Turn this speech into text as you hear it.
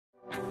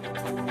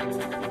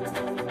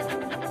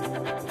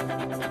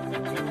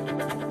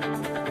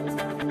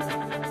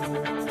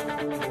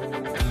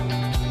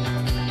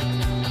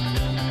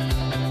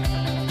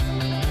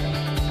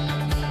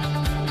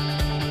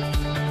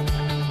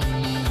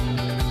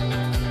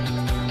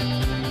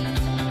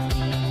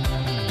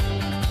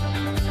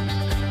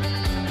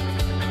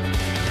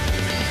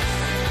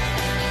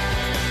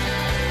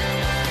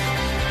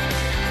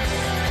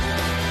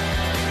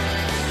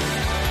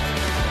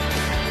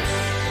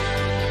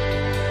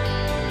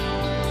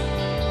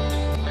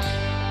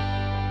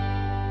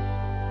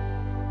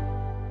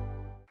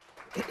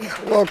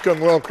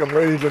Welcome, welcome,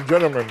 ladies and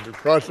gentlemen, to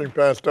Crossing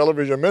Paths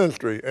Television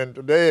Ministry. And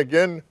today,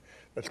 again,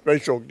 a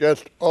special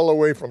guest all the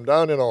way from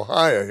down in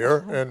Ohio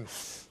here. And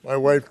my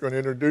wife's going to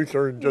introduce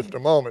her in just a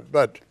moment.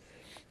 But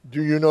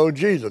do you know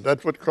Jesus?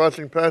 That's what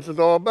Crossing Paths is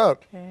all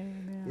about.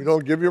 Amen. We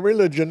don't give you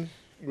religion.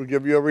 We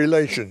give you a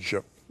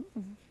relationship.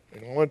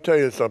 And I want to tell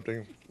you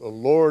something. The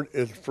Lord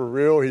is for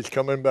real. He's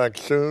coming back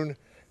soon.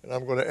 And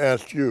I'm going to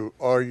ask you,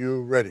 are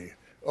you ready?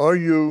 Are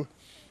you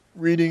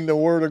reading the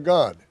Word of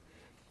God?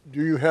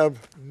 Do you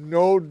have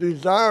no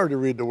desire to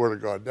read the Word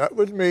of God? That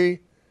was me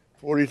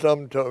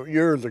 40-something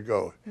years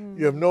ago.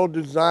 You have no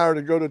desire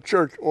to go to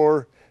church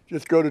or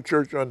just go to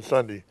church on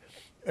Sunday.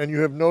 And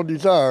you have no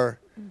desire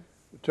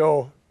to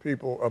tell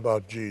people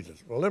about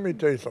Jesus. Well, let me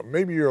tell you something.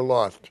 Maybe you're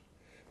lost.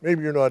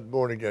 Maybe you're not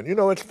born again. You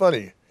know, it's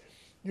funny.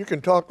 You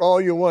can talk all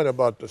you want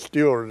about the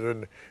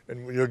Steelers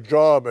and your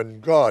job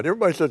and God.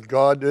 Everybody says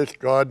God this,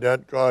 God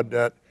that, God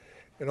that.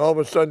 And all of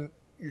a sudden,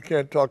 you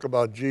can't talk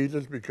about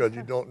Jesus because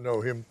you don't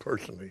know him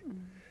personally.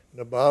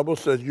 The Bible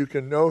says you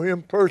can know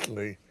him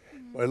personally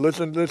by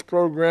listening to this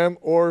program,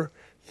 or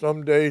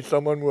someday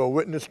someone will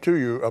witness to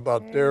you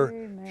about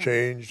their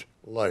changed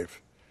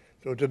life.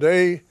 So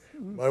today,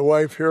 my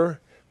wife here,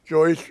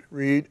 Joyce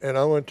Reed, and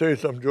I want to tell you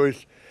something,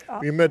 Joyce.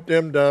 We met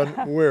them down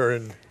where?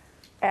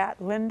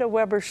 At Linda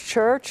Weber's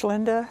church.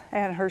 Linda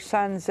and her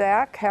son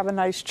Zach have a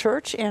nice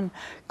church in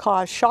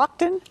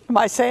Coshocton. Am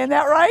I saying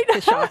that right?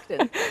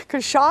 Coshocton.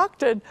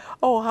 Coshocton,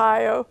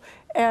 Ohio.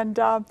 And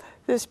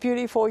this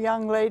beautiful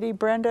young lady,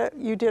 Brenda,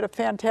 you did a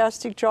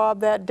fantastic job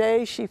that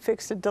day. She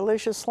fixed a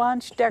delicious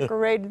lunch,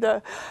 decorated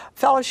the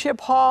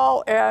fellowship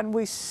hall, and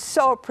we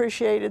so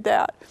appreciated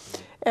that.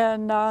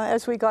 And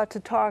as we got to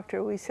talk to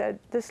her, we said,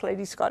 this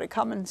lady's got to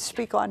come and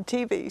speak on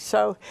TV.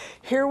 So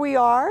here we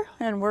are,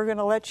 and we're going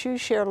to let you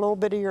share a little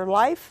bit of your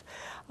life.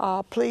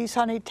 Please,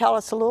 honey, tell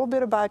us a little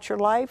bit about your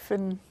life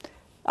and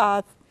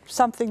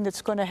something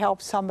that's going to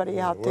help somebody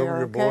out there, where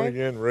were you born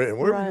again? Where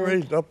were you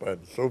raised up at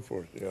and so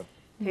forth, yeah.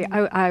 Hey,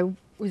 I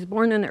was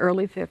born in the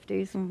early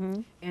 50s,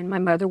 and my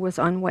mother was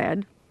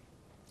unwed.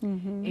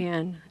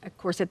 And, of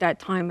course, at that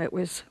time, it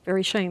was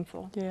very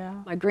shameful. Yeah.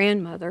 My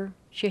grandmother,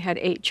 she had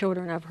 8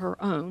 children of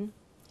her own,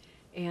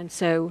 and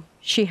so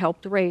she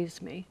helped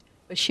raise me.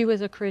 But she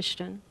was a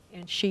Christian,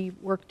 and she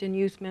worked in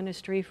youth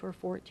ministry for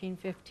 14,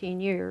 15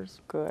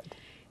 years. Good.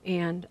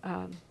 And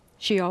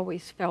she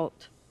always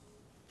felt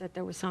that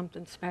there was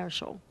something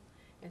special.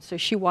 And so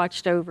she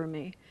watched over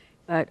me.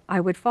 But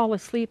I would fall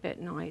asleep at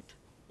night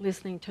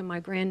listening to my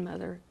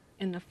grandmother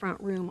in the front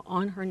room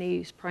on her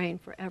knees praying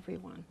for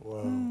everyone.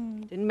 Wow.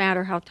 Didn't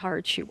matter how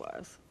tired she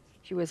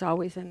was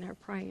always in there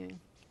praying.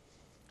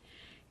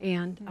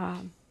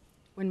 And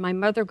when my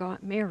mother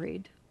got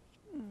married,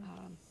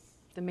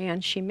 the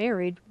man she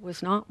married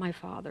was not my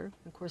father.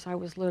 Of course, I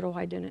was little,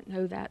 I didn't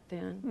know that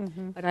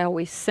then, but I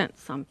always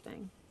sensed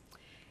something.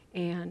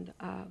 And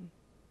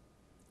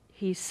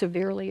he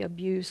severely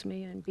abused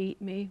me and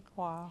beat me.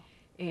 Wow.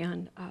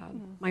 And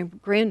my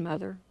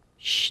grandmother,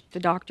 the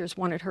doctors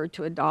wanted her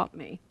to adopt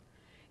me.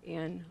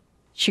 And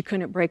she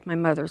couldn't break my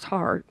mother's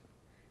heart.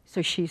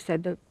 So she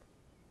said that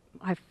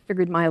I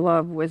figured my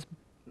love was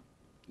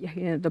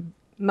the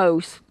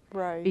most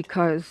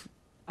because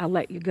I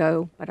let you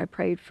go, but I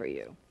prayed for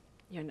you,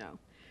 you know.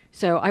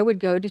 So I would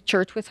go to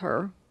church with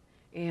her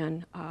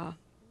and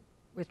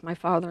with my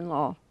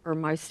father-in-law, or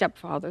my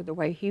stepfather, the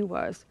way he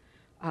was.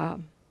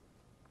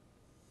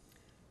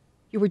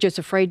 You were just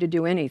afraid to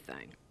do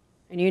anything.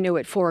 And you knew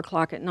at 4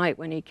 o'clock at night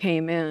when he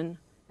came in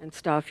and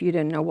stuff, you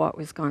didn't know what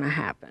was going to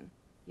happen,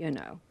 you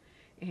know.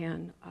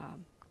 And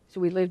so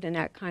we lived in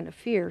that kind of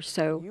fear.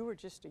 So you were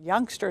just a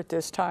youngster at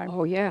this time.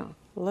 Oh, yeah.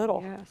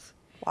 Little. Yes.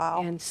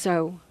 Wow. And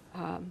so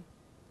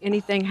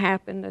anything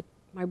happened that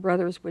my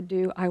brothers would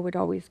do, I would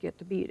always get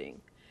the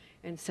beating.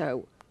 And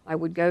so I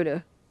would go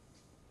to,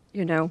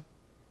 you know,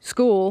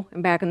 school,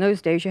 and back in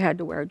those days you had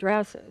to wear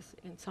dresses.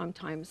 And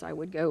sometimes I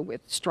would go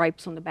with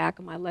stripes on the back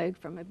of my leg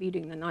from a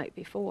beating the night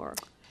before.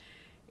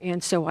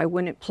 And so I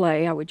wouldn't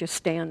play, I would just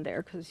stand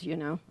there because, you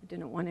know, I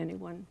didn't want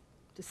anyone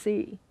to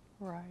see.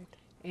 Right.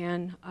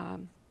 And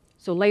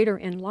so later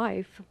in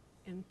life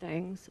and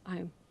things,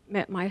 I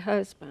met my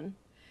husband,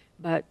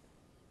 but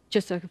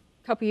just a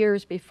couple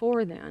years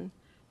before then,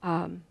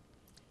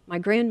 my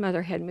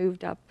grandmother had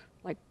moved up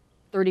like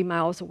 30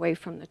 miles away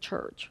from the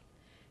church.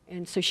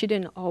 And so she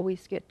didn't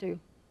always get to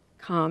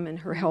come, and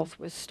her health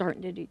was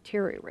starting to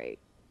deteriorate.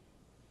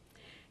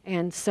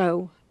 And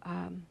so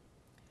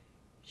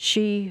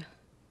she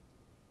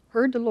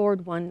heard the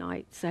Lord one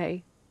night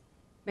say,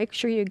 make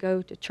sure you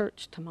go to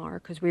church tomorrow,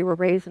 because we were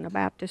raised in a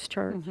Baptist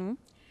church,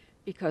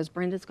 because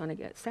Brenda's going to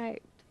get saved.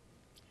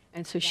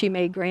 And so she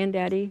made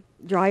Granddaddy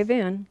drive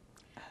in,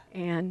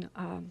 and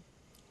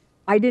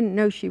I didn't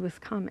know she was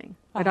coming,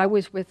 but I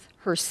was with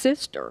her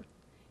sister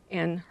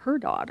and her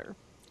daughter.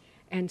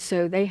 And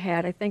so they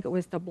had, I think it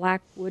was the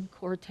Blackwood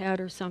Quartet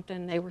or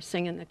something, they were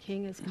singing The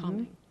King is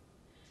Coming.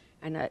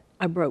 And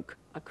I broke.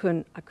 I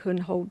couldn't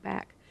hold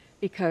back,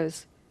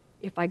 because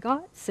if I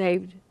got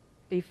saved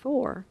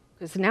before,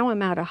 because now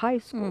I'm out of high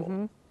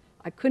school,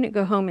 I couldn't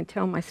go home and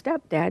tell my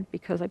stepdad,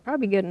 because I'd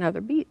probably get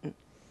another beating,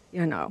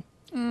 you know.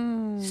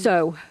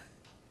 So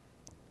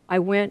I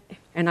went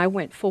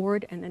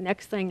forward, and the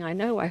next thing I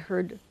know, I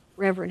heard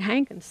Reverend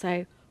Hankins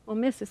say, well,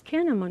 Mrs.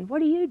 Kinnaman,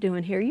 what are you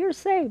doing here? You're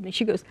saved. And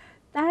she goes,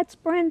 that's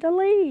Brenda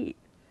Lee,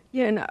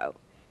 you know.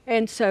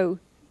 And so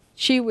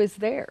she was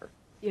there,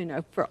 you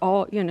know, for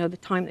all, you know, the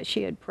time that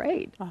she had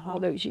prayed, all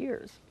those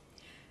years.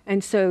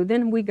 And so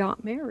then we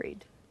got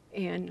married,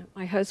 and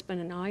my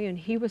husband and I, and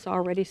he was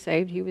already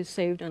saved. He was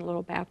saved in a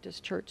little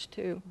Baptist church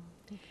too.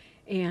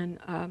 And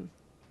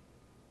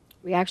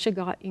we actually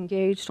got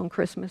engaged on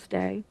Christmas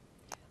Day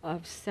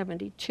of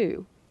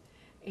 '72.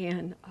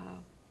 And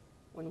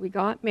when we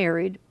got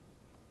married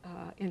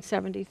in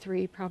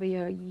 '73, probably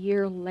a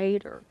year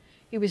later,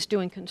 he was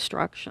doing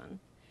construction,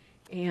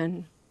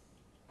 and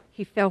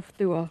he fell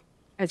through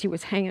as he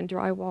was hanging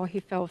drywall,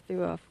 he fell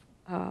through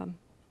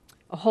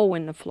a hole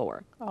in the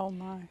floor. Oh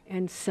my.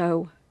 And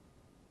so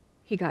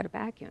he got a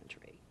back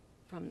injury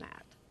from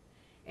that.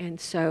 And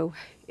so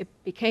it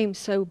became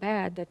so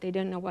bad that they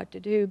didn't know what to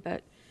do,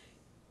 but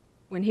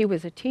when he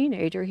was a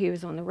teenager, he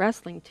was on the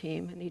wrestling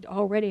team, and he'd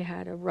already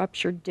had a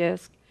ruptured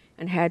disc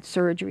and had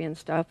surgery and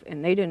stuff,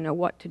 and they didn't know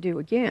what to do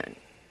again,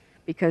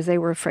 because they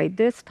were afraid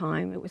this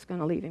time it was going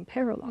to leave him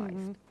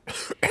paralyzed.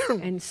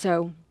 And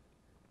so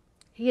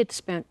he had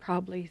spent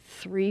probably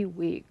 3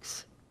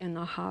 weeks in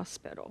the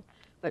hospital.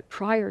 But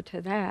prior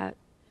to that,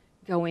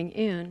 going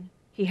in,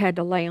 he had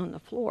to lay on the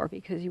floor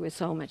because he was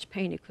so much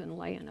pain he couldn't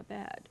lay in a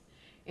bed.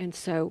 And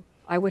so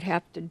I would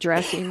have to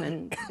dress him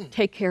and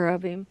take care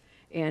of him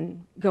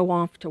and go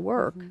off to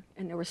work.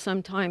 And there were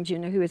some times, you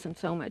know, he was in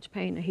so much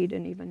pain that he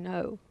didn't even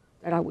know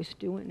that I was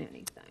doing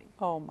anything.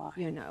 Oh my.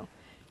 You know.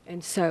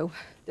 And so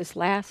this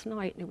last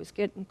night, and it was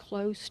getting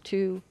close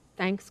to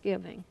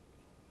Thanksgiving,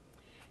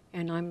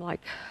 and I'm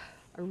like,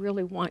 I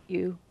really want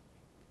you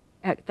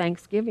at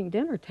Thanksgiving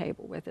dinner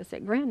table with us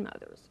at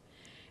grandmother's.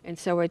 And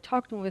so I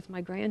talked with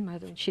my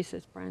grandmother, and she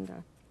says,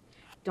 Brenda,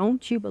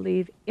 don't you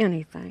believe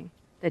anything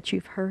that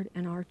you've heard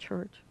in our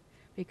church?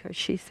 Because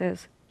she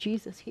says,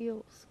 Jesus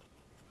heals.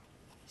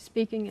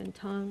 Speaking in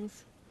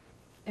tongues,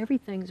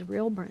 everything's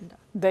real, Brenda.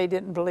 They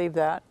didn't believe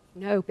that.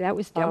 No, that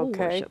was devil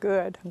Okay, worship.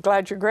 good. I'm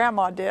glad your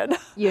grandma did.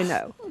 You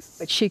know,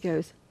 but she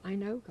goes, I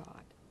know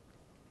God,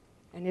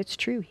 and it's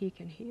true, he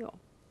can heal.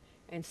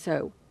 And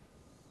so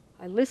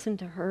I listened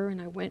to her,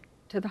 and I went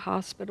to the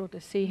hospital to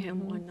see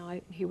him one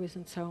night, and he was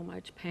in so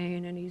much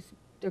pain, and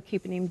they're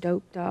keeping him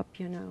doped up,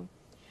 you know.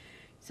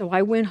 So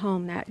I went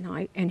home that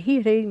night, and he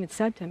had even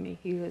said to me,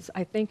 he goes,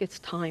 I think it's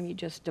time you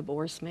just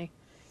divorce me.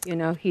 You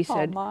know, he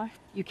said, my.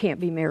 You can't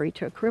be married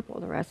to a cripple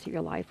the rest of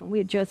your life. And we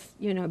had just,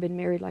 you know, been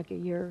married like a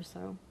year or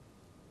so.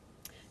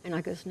 And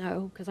I goes,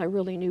 no, because I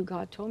really knew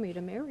God told me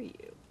to marry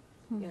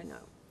you, you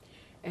know.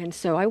 And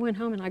so I went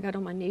home, and I got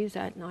on my knees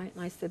that night,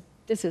 and I said,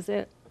 this is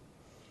it.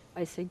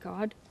 I said,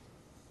 God,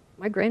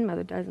 my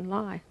grandmother doesn't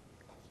lie.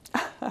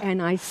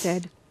 And I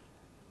said,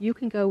 you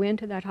can go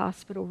into that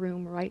hospital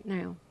room right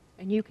now,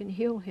 and you can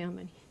heal him,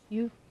 and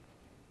you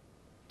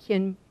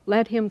can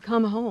let him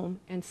come home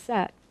and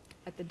sit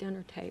at the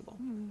dinner table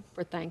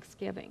for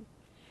Thanksgiving.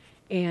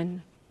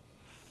 And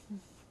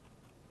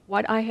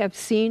what I have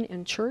seen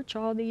in church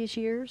all these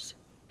years,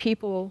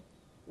 people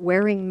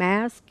wearing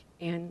masks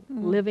and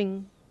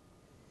living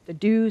the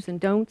do's and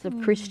don'ts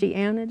of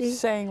Christianity.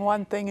 Saying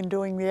one thing and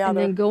doing the And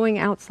other. then going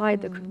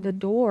outside the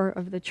door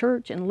of the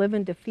church and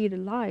living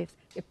defeated lives.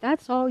 If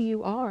that's all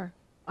you are,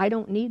 I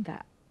don't need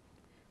that.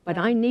 But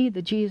I need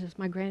the Jesus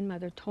my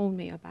grandmother told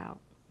me about.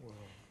 Wow.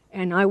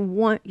 And I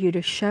want you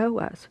to show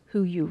us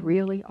who you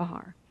really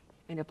are.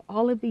 And if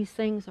all of these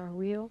things are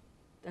real,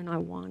 then I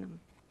want them.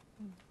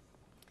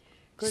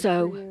 Good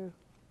So for you.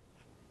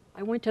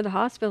 I went to the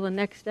hospital the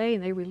next day,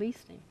 and they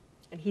released him.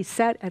 And he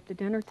sat at the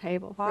dinner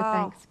table for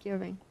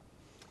Thanksgiving,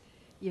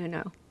 you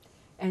know.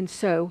 And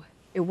so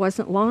it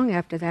wasn't long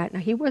after that. Now,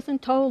 he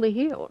wasn't totally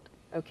healed,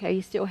 okay?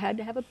 He still had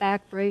to have a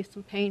back brace,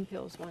 some pain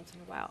pills once in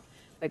a while.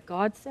 But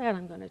God said,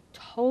 I'm going to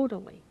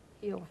totally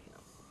heal him.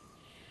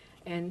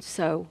 And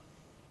so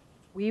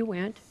we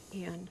went,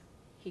 and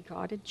he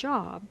got a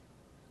job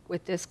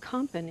with this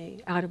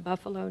company out of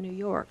Buffalo, New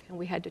York, and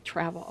we had to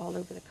travel all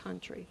over the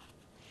country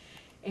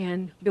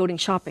and building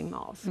shopping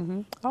malls.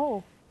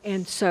 Oh.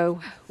 And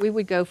so we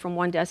would go from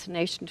one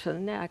destination to the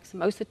next.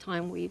 Most of the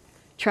time we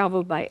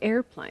traveled by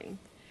airplane,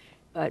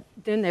 but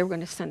then they were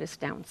going to send us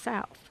down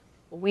south.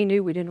 Well, we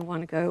knew we didn't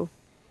want to go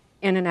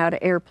in and out of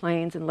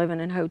airplanes and living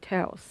in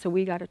hotels. So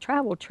we got a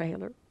travel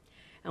trailer,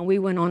 and we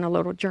went on a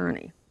little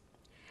journey.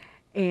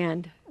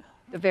 And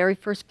the very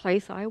first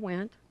place I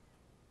went,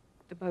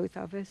 the both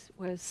of us,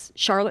 was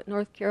Charlotte,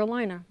 North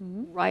Carolina,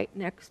 right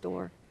next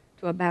door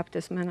to a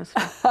Baptist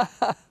minister.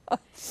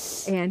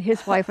 And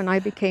his wife and I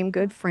became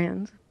good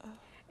friends.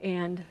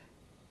 And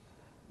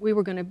we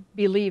were going to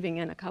be leaving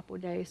in a couple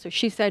of days. So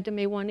she said to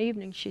me one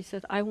evening, she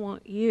said, I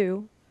want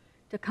you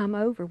to come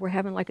over. We're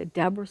having like a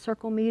Deborah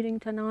Circle meeting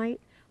tonight.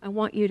 I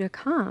want you to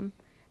come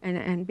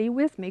and be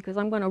with me because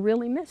I'm going to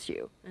really miss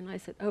you. And I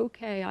said,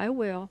 okay, I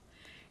will.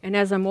 And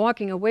as I'm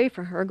walking away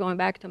from her, going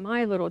back to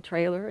my little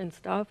trailer and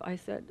stuff, I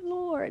said,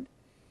 Lord,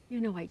 you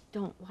know, I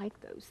don't like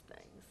those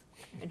things.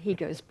 And he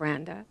goes,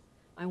 Brenda,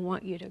 I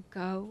want you to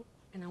go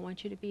and I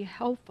want you to be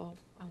helpful.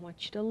 I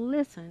want you to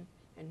listen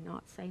and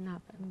not say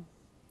nothing.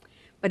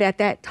 But at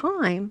that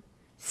time,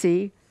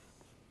 see,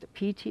 the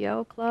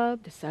PTO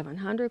club, the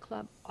 700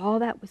 club, all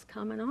that was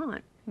coming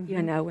on,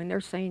 you know, and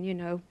they're saying, you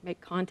know, make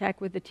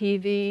contact with the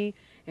TV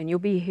and you'll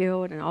be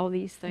healed and all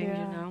these things,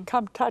 you know.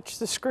 Come touch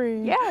the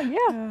screen.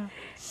 Yeah.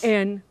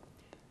 And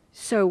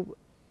so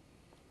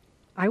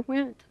I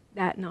went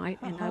that night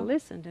and I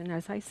listened. And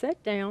as I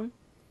sat down,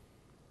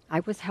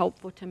 I was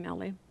helpful to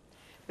Millie.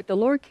 But the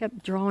Lord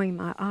kept drawing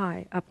my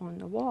eye up on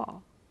the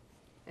wall.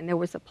 And there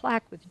was a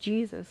plaque with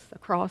Jesus, a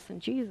cross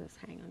and Jesus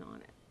hanging on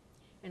it.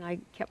 And I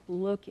kept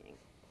looking,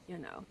 you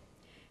know.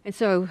 And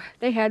so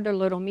they had their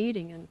little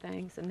meeting and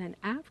things. And then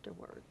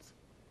afterwards,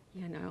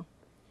 you know,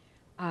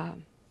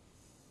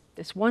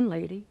 this one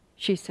lady,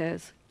 she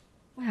says,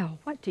 well,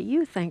 what do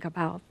you think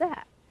about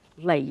that?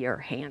 Lay your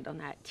hand on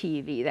that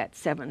TV, that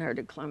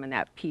 700 club and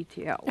that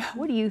PTO.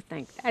 What do you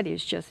think? That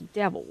is just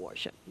devil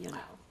worship, you know.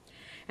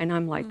 And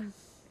I'm like,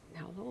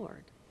 now,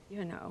 Lord,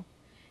 you know.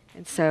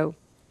 And so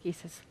he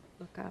says,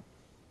 look up.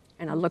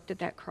 And I looked at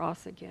that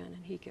cross again,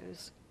 and he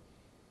goes,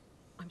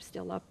 I'm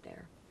still up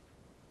there.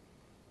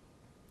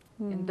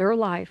 In their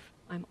life,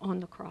 I'm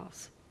on the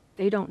cross.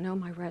 They don't know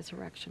my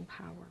resurrection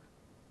power.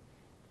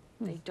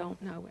 They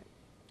don't know it.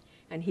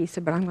 And he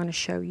said, but I'm going to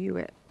show you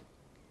it.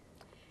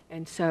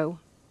 And so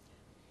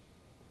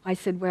I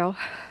said, well,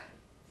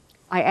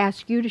 I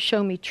ask you to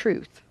show me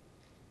truth,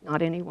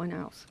 not anyone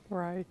else.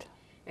 Right.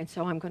 And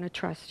so I'm going to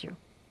trust you.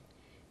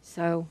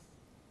 So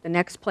the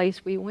next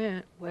place we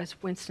went was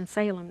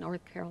Winston-Salem,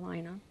 North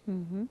Carolina.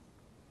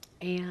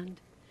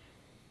 And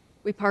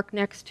we parked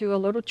next to a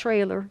little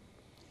trailer.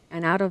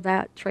 And out of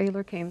that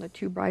trailer came the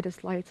two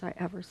brightest lights I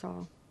ever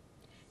saw.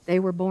 They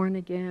were born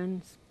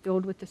again,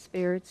 filled with the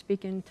Spirit,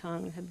 speaking in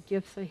tongues, had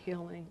gifts of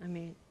healing. I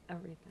mean,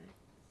 everything.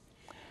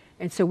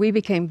 And so we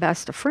became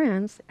best of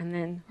friends. And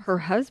then her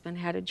husband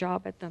had a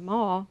job at the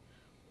mall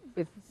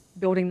with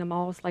building the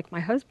malls like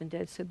my husband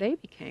did. So they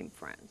became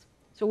friends.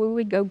 So we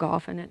would go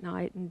golfing at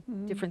night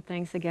and different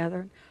things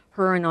together.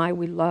 Her and I,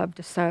 we loved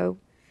to sew.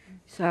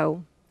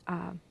 So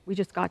we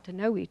just got to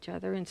know each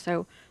other. And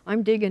so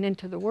I'm digging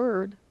into the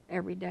Word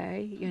every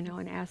day, you know,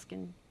 and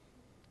asking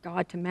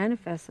God to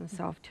manifest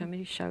himself to me,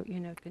 to show, you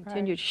know,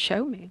 continue to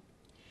show me.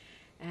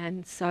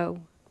 And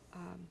so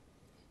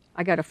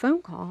I got a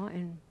phone call,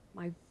 and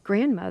my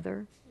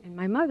grandmother and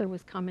my mother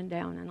was coming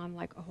down, and I'm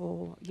like,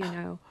 oh, you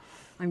know,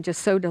 I'm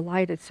just so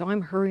delighted. So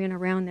I'm hurrying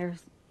around there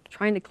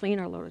trying to clean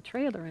our little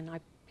trailer, and I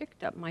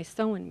picked up my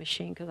sewing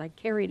machine because I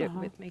carried it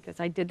with me because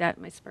I did that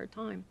in my spare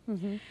time.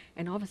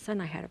 And all of a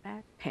sudden I had a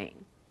back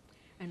pain.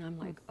 And I'm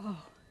like,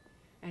 oh.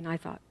 And I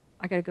thought,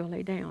 I got to go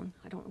lay down.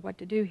 I don't know what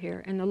to do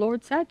here. And the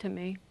Lord said to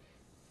me,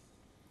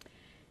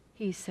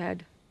 he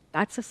said,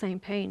 that's the same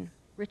pain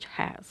Rich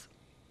has,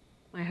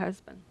 my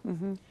husband.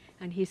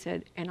 And he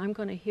said, and I'm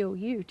going to heal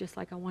you just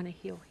like I want to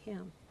heal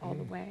him all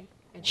the way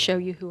and show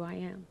you who I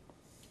am.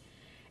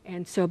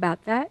 And so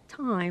about that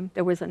time,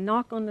 there was a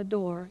knock on the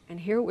door, and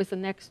here was the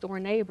next door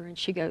neighbor, and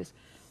she goes,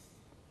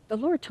 the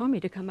Lord told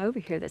me to come over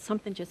here, that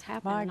something just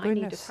happened, and I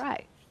need to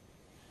pray.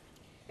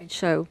 And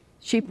so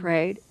she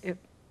prayed, it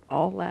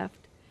all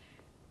left.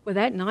 Well,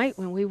 that night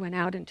when we went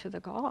out into the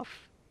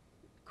golf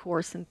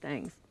course and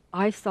things,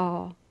 I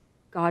saw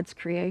God's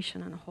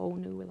creation in a whole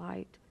new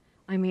light.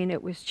 I mean,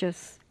 it was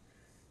just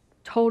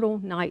total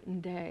night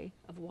and day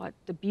of what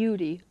the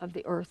beauty of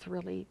the earth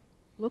really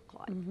looked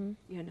like,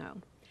 you know.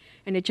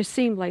 And it just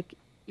seemed like,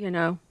 you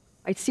know,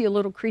 I'd see a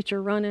little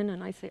creature running,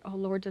 and I say, oh,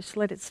 Lord, just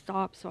let it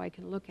stop so I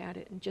can look at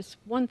it. And just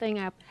one thing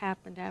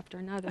happened after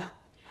another.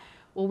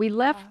 Well, we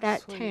left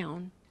that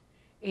town,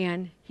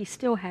 and he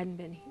still hadn't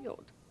been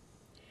healed.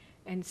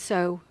 And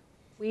so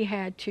we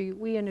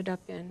ended up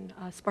in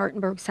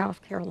Spartanburg,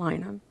 South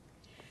Carolina.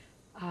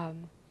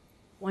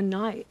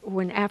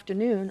 One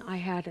afternoon, I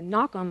had a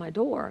knock on my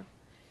door,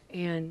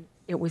 and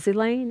it was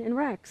Elaine and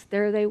Rex.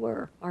 There they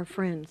were, our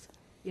friends,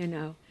 you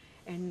know.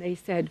 And they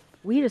said,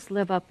 we just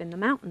live up in the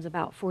mountains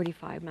about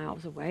 45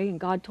 miles away, and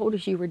God told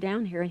us you were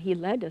down here, and he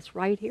led us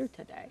right here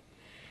today.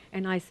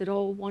 And I said,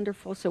 oh,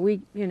 wonderful. So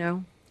we, you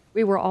know,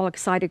 we were all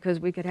excited because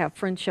we could have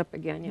friendship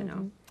again, you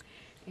know.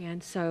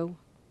 And so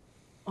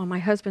on my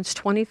husband's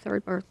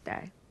 23rd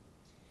birthday,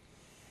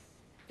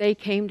 they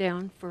came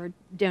down for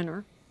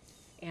dinner,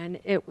 and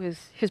it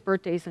was, his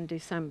birthday's in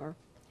December.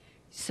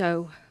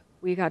 So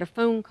we got a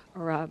phone,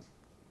 or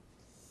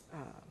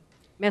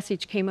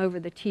message came over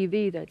the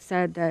TV that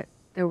said that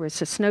there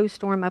was a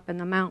snowstorm up in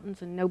the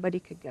mountains and nobody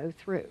could go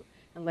through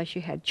unless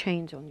you had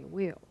chains on your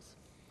wheels.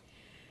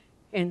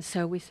 And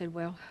so we said,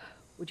 well,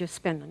 we'll just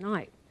spend the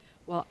night.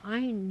 Well,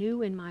 I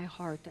knew in my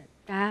heart that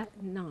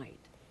that night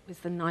was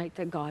the night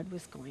that God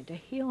was going to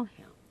heal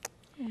him.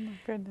 Oh my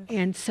goodness.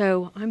 And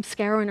so I'm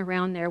scouring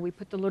around there. We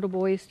put the little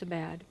boys to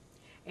bed.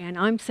 And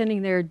I'm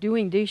sitting there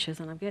doing dishes,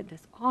 and I'm getting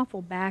this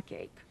awful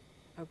backache,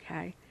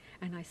 okay?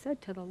 And I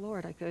said to the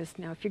Lord, I goes,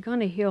 now, if you're going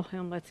to heal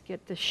him, let's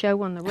get the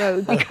show on the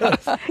road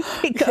because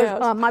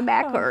Yes. my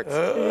back hurts.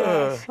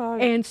 Yes.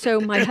 And so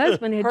my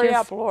husband had Hurry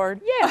just... up,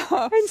 Lord.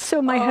 Yeah. And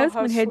so my Oh, how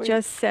husband had sweet.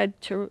 just said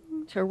to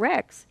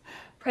Rex,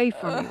 pray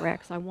for me,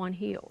 Rex, I want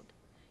healed,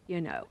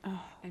 you know.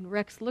 And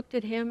Rex looked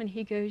at him, and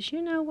he goes,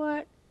 you know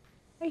what?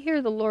 I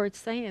hear the Lord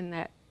saying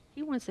that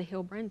he wants to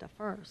heal Brenda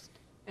first.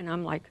 And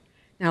I'm like,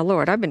 now,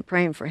 Lord, I've been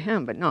praying for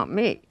him, but not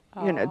me.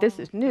 You know, this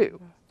is new.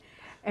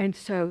 And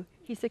so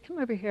he said, come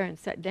over here and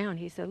sit down.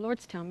 He said,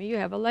 Lord's telling me you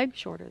have a leg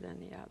shorter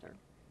than the other.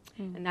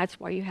 And that's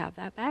why you have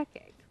that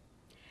backache.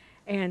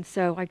 And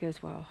so I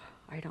goes, well,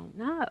 I don't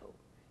know.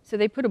 So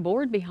they put a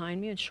board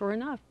behind me, and sure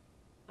enough,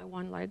 my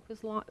one leg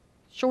was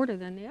shorter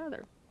than the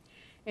other.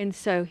 And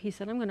so he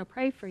said, I'm going to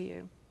pray for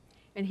you.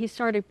 And he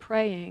started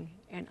praying,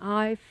 and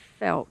I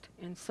felt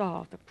and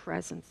saw the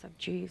presence of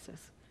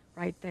Jesus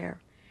right there.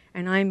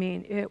 And I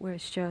mean, it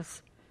was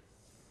just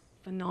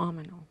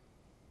phenomenal.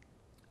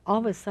 All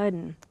of a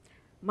sudden,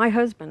 my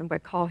husband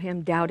would call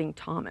him Doubting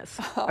Thomas,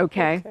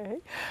 okay?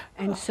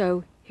 And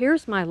so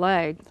here's my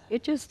leg.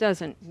 It just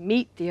doesn't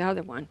meet the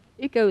other one.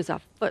 It goes a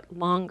foot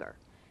longer.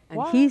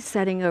 And he's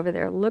sitting over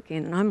there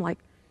looking, and I'm like,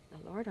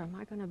 Lord, am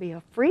I going to be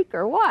a freak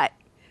or what?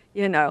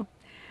 You know?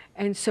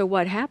 And so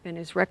what happened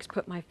is Rex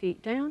put my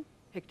feet down,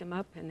 picked them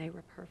up, and they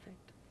were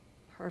perfect.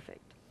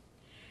 Perfect.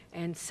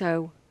 And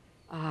so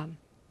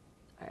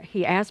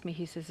he asked me,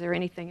 he says, is there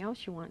anything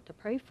else you want to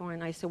pray for?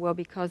 And I said, well,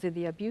 because of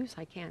the abuse,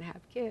 I can't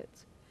have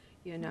kids,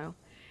 you know.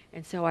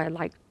 And so I'd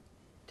like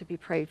to be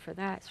prayed for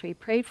that. So he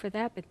prayed for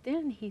that, but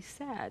then he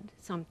said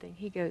something.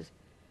 He goes,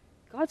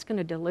 God's going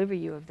to deliver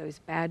you of those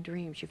bad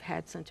dreams you've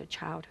had since a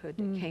childhood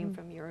that came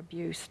from your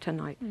abuse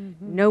tonight.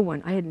 No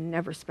one, I had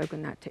never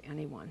spoken that to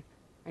anyone.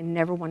 I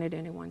never wanted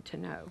anyone to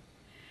know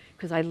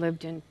because I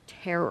lived in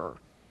terror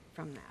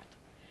from that.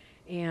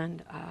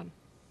 And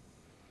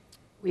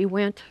we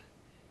went,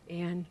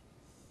 and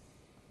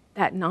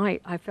that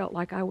night I felt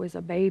like I was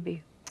a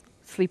baby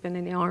sleeping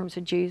in the arms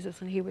of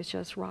Jesus, and he was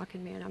just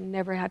rocking me, and I've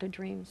never had a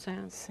dream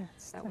since.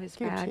 That was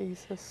bad.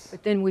 Jesus.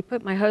 But then we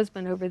put my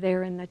husband over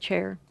there in the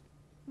chair.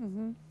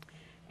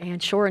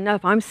 And sure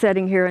enough, I'm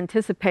sitting here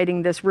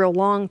anticipating this real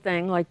long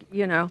thing, like,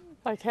 you know,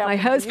 Like my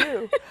happened to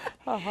husband.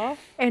 you.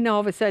 And all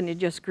of a sudden it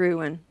just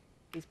grew, and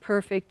he's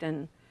perfect,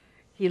 and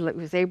he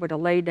was able to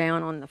lay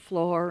down on the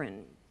floor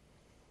and,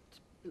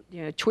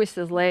 you know, twist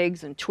his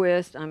legs and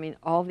twist. I mean,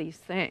 all these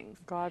things.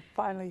 God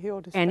finally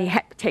healed his And he back.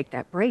 had to take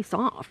that brace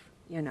off,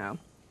 you know.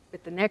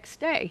 But the next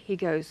day he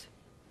goes,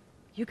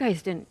 you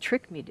guys didn't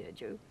trick me,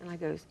 did you? And I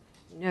goes,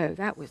 no,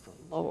 that was the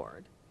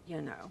Lord, you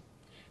know.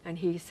 And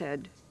he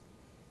said,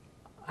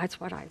 that's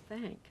what I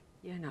think,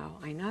 you know,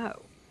 I know.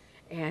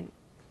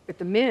 But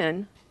the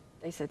men,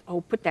 they said,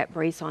 oh, put that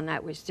brace on,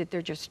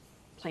 they're just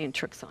playing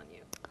tricks on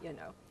you, you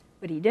know.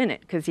 But he didn't,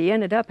 because he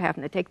ended up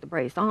having to take the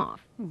brace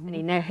off. And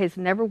he has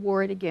never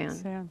wore it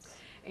again.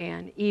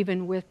 And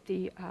even with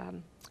the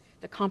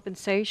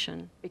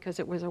compensation, because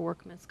it was a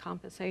workman's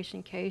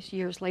compensation case,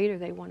 years later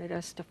they wanted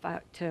us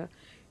to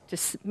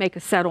make a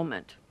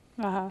settlement.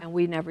 And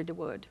we never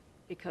would,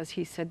 because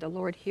he said, the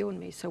Lord healed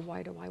me, so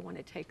why do I want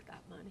to take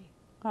that money?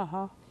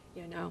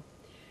 You know.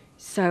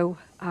 So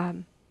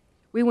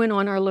we went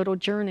on our little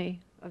journey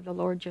of the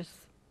Lord just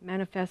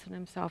manifesting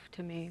himself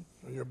to me.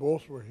 So you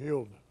both were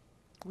healed.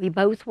 We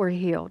both were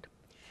healed.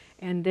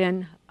 And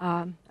then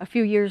a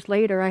few years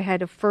later, I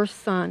had my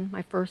first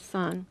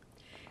son.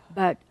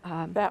 But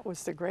that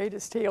was the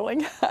greatest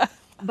healing.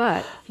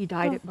 but he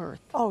died at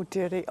birth. Oh,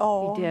 did he?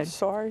 Oh, he did. I'm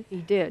sorry.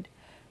 He did.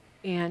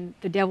 And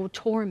the devil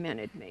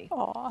tormented me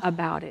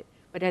about it.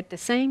 But at the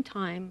same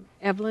time,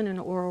 Evelyn and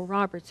Oral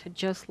Roberts had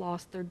just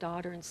lost their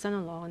daughter and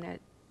son-in-law in that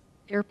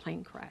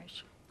airplane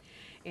crash.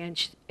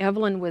 And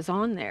Evelyn was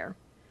on there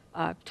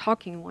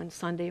talking one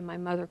Sunday, and my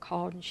mother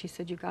called, and she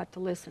said, you got to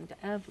listen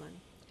to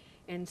Evelyn.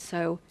 And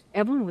so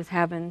Evelyn was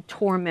having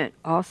torment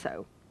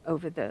also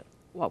over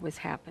what was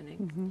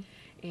happening.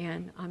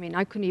 And I mean,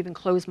 I couldn't even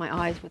close my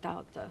eyes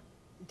without the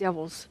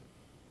devil's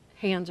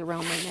hands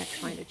around my neck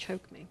trying to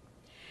choke me.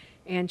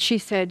 And she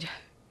said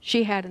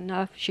she had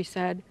enough. She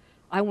said,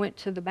 I went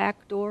to the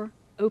back door,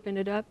 opened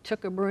it up,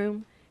 took a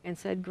broom, and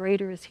said,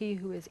 greater is he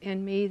who is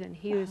in me than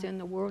he who is in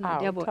the world. And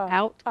the devil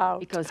out,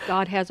 because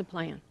God has a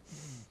plan.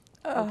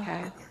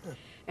 Okay?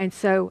 And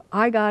so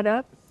I got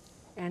up,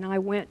 and I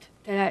went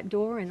to that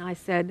door, and I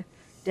said,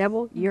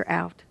 devil, you're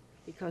out.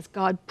 Because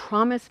God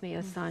promised me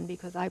a son,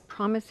 because I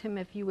promised him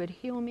if you would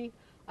heal me,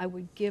 I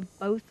would give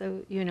both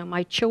of,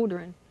 my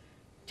children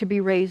to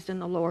be raised in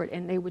the Lord,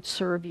 and they would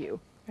serve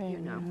you.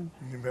 You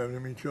have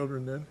any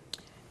children then?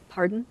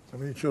 Pardon? How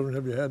many children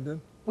have you had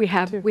then? We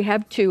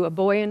have two, a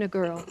boy and a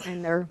girl,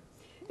 and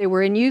they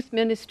were in youth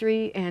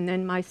ministry, and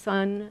then my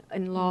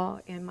son-in-law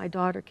and my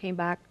daughter came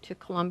back to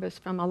Columbus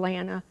from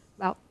Atlanta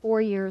about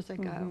 4 years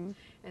ago,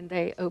 and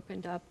they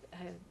opened up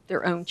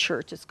their own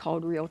church. It's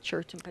called Real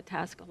Church in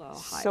Pataskala,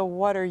 Ohio. So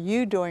what are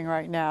you doing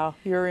right now?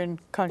 You're in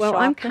Coshocton? Well,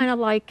 I'm kind of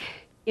like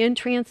in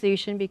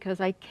transition because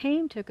I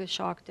came to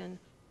Coshocton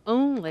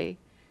only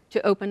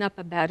to open up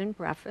a bed and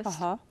breakfast.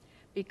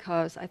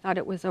 Because I thought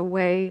it was a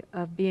way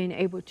of being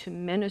able to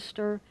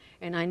minister,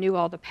 and I knew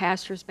all the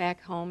pastors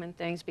back home and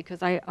things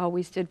because I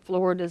always did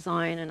floral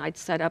design, and I'd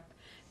set up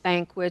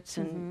banquets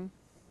and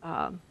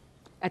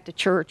at the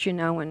church, you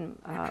know, and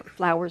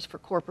flowers for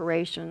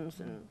corporations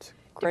and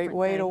great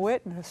way to things.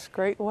 witness,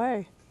 great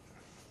way.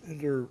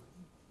 Is there,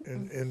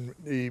 in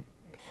the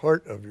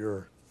heart of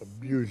your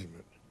abusing,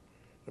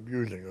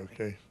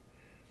 okay,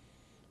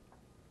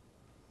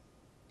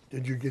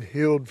 did you get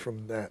healed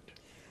from that?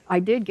 I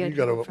did get You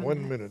got healed from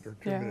 1 that. minute or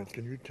 2 minutes.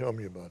 Can you tell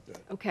me about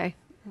that? Okay.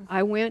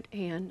 I went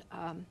and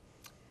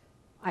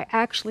I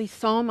actually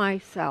saw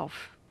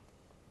myself,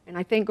 and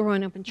I think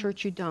growing up in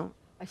church you don't.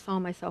 I saw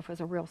myself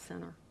as a real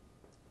sinner.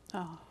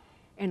 Oh.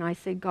 And I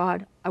said,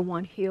 God, I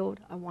want healed,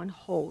 I want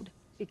whole,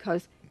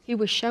 because he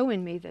was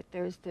showing me that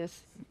there's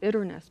this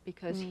bitterness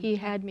because he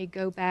had me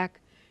go back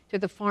to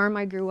the farm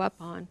I grew up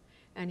on,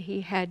 and he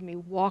had me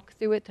walk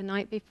through it the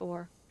night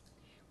before,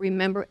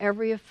 remember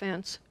every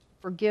offense,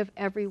 forgive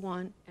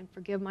everyone, and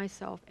forgive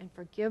myself, and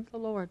forgive the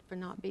Lord for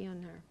not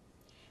being there.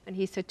 And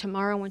he said,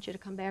 tomorrow I want you to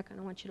come back and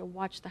I want you to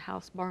watch the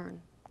house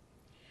burn.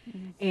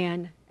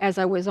 And as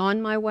I was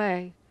on my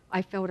way,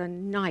 I felt a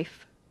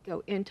knife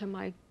go into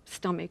my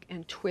stomach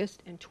and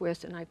twist,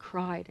 and I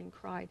cried and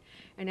cried.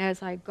 And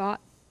as I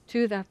got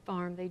to that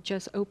farm, they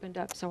just opened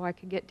up so I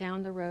could get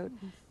down the road,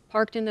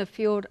 parked in the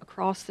field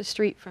across the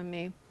street from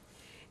me,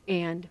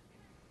 and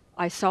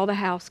I saw the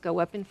house go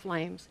up in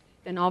flames.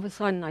 Then all of a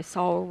sudden I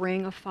saw a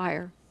ring of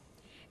fire.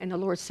 And the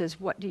Lord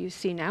says, what do you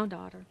see now,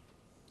 daughter?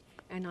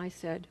 And I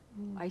said,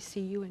 I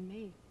see you and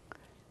me.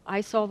 I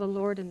saw the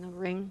Lord in the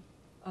ring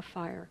of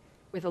fire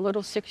with a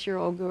little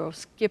 6-year-old girl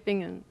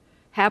skipping and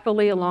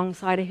happily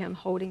alongside of him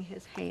holding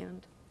his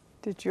hand.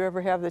 Did you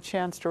ever have the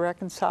chance to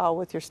reconcile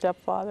with your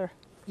stepfather?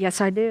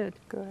 Yes, I did.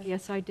 Good.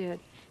 Yes, I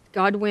did.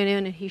 God went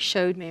in and he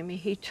showed me. I mean,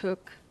 he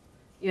took,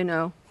 you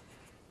know,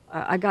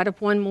 I got up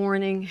one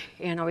morning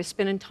and I was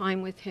spending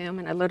time with him,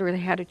 and I literally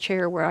had a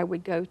chair where I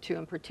would go to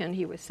and pretend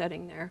he was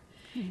sitting there.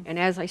 And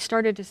as I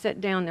started to sit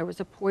down, there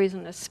was a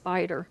poisonous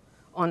spider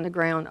on the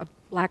ground, a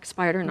black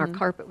spider, and our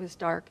carpet was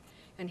dark.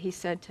 And he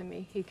said to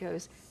me, he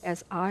goes,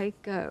 as I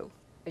go,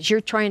 as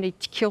you're trying to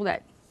kill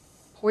that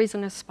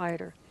poisonous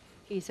spider,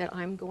 he said,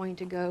 I'm going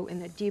to go in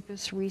the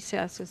deepest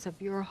recesses of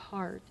your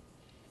heart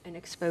and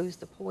expose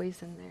the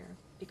poison there.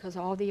 Because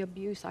all the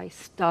abuse, I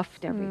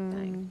stuffed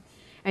everything.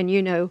 And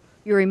you know,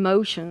 your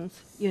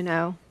emotions, you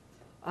know,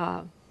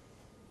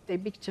 they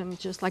become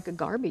just like a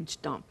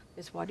garbage dump,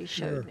 is what he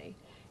showed me.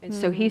 And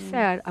so he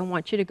said, I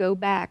want you to go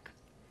back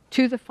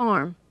to the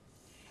farm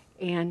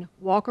and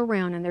walk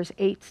around, and there's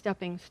 8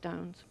 stepping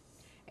stones.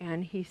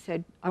 And he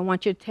said, I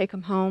want you to take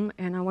them home,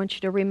 and I want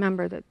you to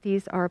remember that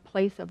these are a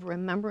place of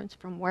remembrance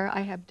from where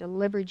I have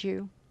delivered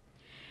you.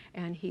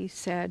 And he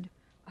said,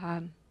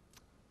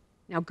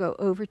 now go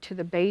over to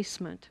the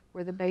basement,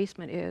 where the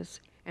basement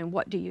is, and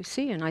what do you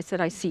see? And I said,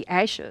 I see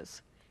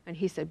ashes. And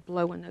he said,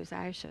 blow in those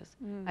ashes.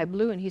 I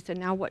blew, and he said,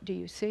 now what do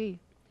you see?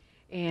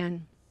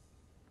 And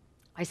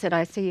I said,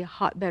 I see a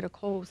hot bed of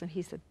coals. And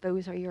he said,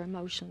 those are your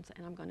emotions,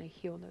 and I'm going to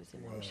heal those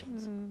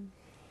emotions.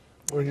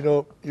 Well, you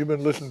know, you've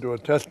been listening to a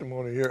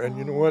testimony here, and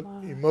you know what?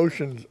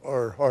 Emotions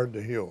are hard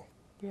to heal.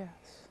 Yes.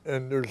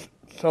 And there's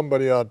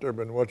somebody out there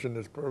been watching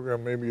this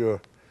program, maybe a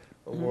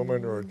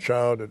woman or a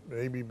child that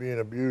may be being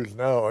abused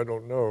now, I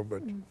don't know,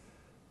 but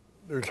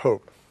there's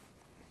hope.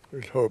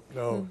 There's hope.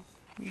 Now,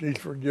 she's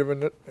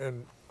forgiven it,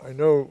 and I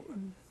know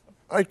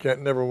I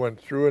never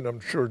went through it. I'm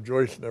sure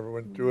Joyce never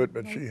went through it,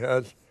 but she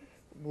has.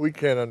 We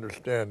can't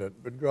understand it,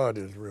 but God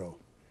is real.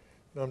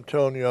 And I'm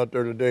telling you out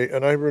there today,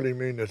 and I really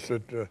mean this,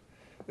 that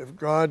if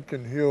God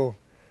can heal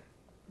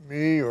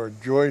me or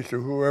Joyce or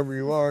whoever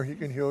you are, he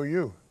can heal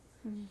you.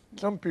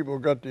 Some people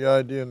got the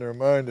idea in their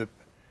mind that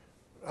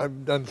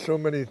I've done so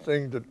many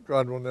things that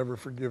God will never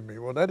forgive me.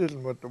 Well, that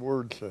isn't what the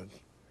Word says.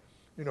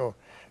 You know,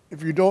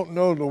 if you don't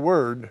know the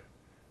Word,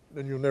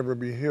 then you'll never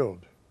be healed.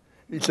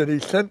 He said he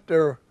sent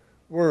his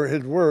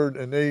Word,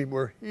 and they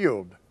were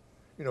healed.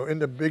 You know, in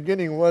the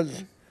beginning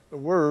was the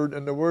Word,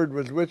 and the Word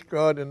was with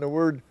God, and the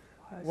Word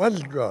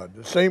was God.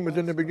 The same was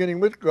in the beginning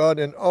with God,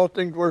 and all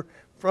things were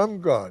from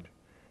God.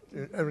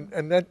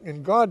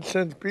 And God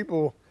sends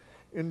people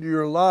into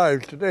your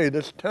lives today.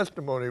 This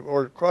testimony,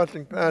 or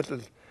Crossing Paths,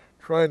 is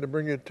trying to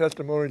bring you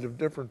testimonies of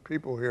different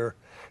people here.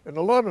 And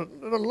a lot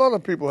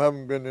of people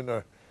haven't been in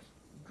a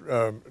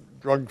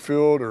drug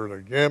field or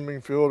the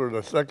gambling field or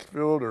the sex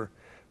field, or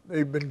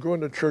they've been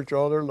going to church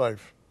all their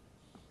life,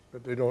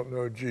 but they don't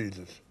know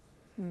Jesus.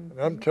 And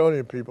I'm telling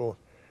you, people,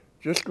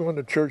 just going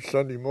to church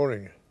Sunday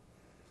morning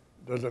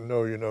doesn't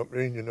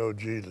mean you know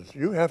Jesus.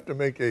 You have to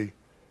make a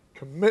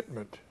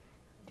commitment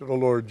to the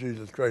Lord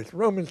Jesus Christ.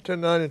 Romans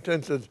 10:9 and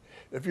 10 says,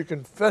 if you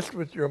confess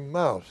with your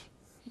mouth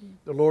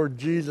the Lord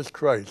Jesus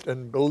Christ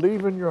and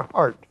believe in your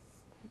heart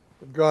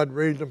that God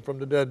raised him from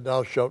the dead,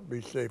 thou shalt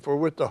be saved. For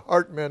with the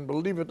heart man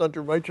believeth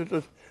unto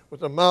righteousness, with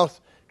the mouth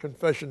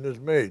confession is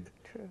made.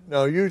 True.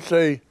 Now you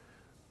say,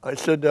 I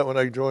said that when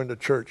I joined the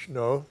church.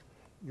 No,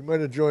 you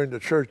might have joined the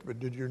church, but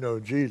did you know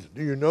Jesus?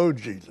 Do you know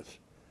Jesus?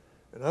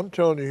 And I'm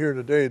telling you here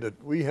today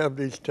that we have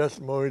these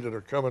testimonies that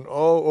are coming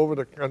all over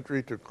the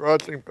country to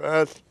Crossing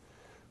Paths.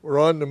 We're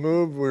on the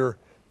move. We're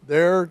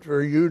there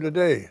for you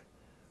today.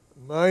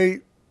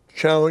 My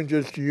challenge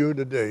is to you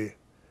today.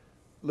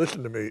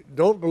 Listen to me.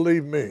 Don't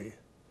believe me,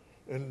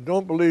 and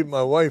don't believe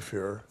my wife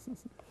here.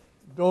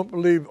 Don't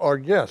believe our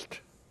guest.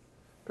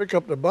 Pick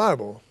up the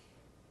Bible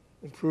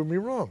and prove me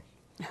wrong.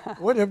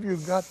 What have you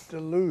got to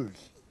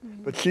lose?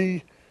 But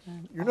see,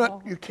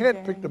 you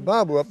can't pick the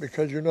Bible up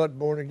because you're not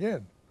born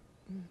again.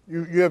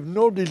 You have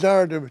no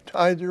desire to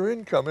tithe your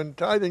income, and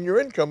tithing your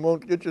income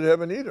won't get you to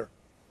heaven either.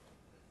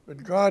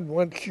 But God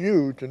wants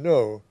you to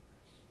know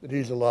that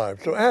he's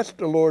alive. So ask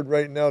the Lord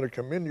right now to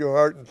come into your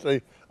heart and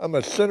say, I'm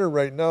a sinner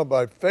right now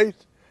by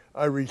faith.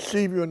 I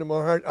receive you into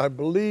my heart. I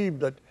believe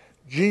that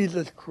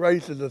Jesus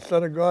Christ is the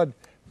Son of God,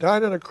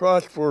 died on the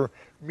cross for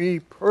me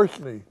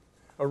personally,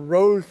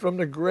 arose from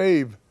the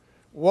grave,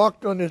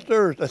 walked on this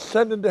earth,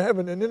 ascended to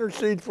heaven, and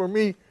intercede for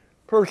me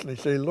personally.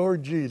 Say,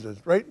 Lord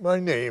Jesus, write my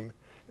name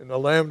in the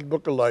Lamb's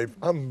Book of Life.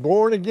 I'm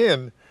born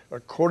again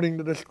according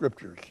to the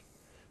Scriptures.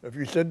 If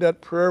you said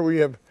that prayer, we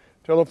have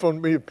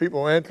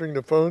people answering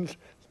the phones,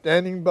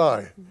 standing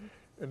by.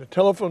 And the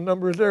telephone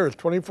number is there. It's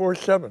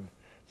 24/7,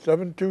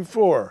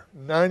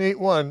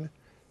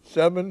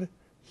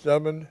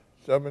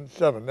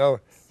 724-981-7777. Now,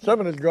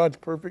 7 is God's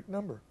perfect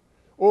number.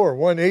 Or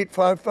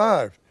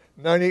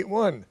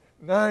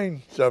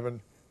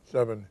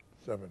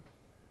 1-855-981-9777.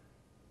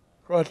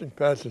 Crossing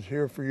Paths is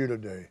here for you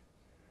today.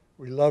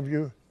 We love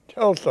you.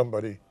 Tell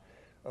somebody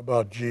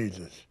about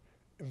Jesus.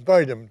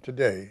 Invite him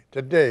today.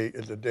 Today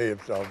is the day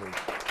of salvation.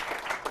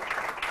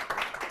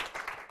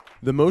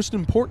 The most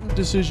important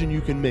decision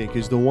you can make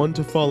is the one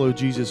to follow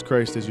Jesus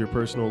Christ as your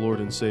personal Lord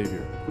and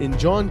Savior. In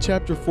John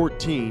chapter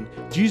 14,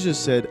 Jesus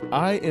said,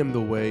 I am the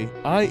way,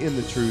 I am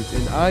the truth,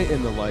 and I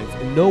am the life,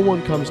 and no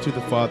one comes to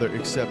the Father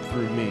except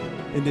through me.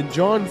 And in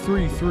John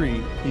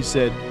 3:3, he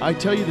said, I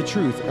tell you the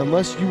truth,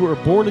 unless you are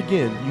born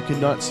again, you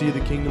cannot see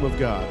the kingdom of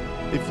God.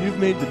 If you've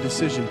made the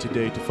decision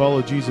today to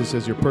follow Jesus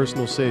as your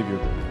personal Savior,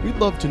 we'd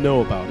love to know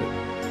about it.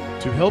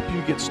 To help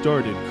you get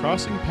started,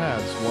 Crossing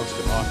Paths wants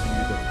to offer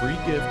you the free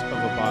gift of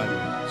a Bible.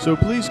 So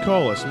please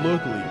call us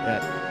locally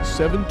at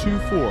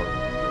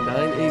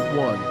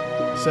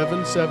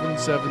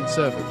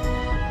 724-981-7777.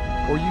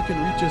 Or you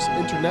can reach us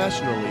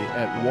internationally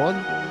at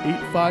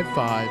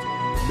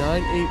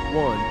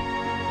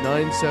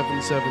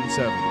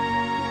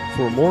 1-855-981-9777.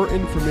 For more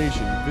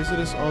information, visit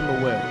us on the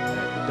web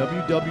at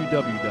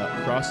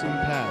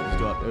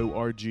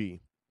www.crossingpaths.org.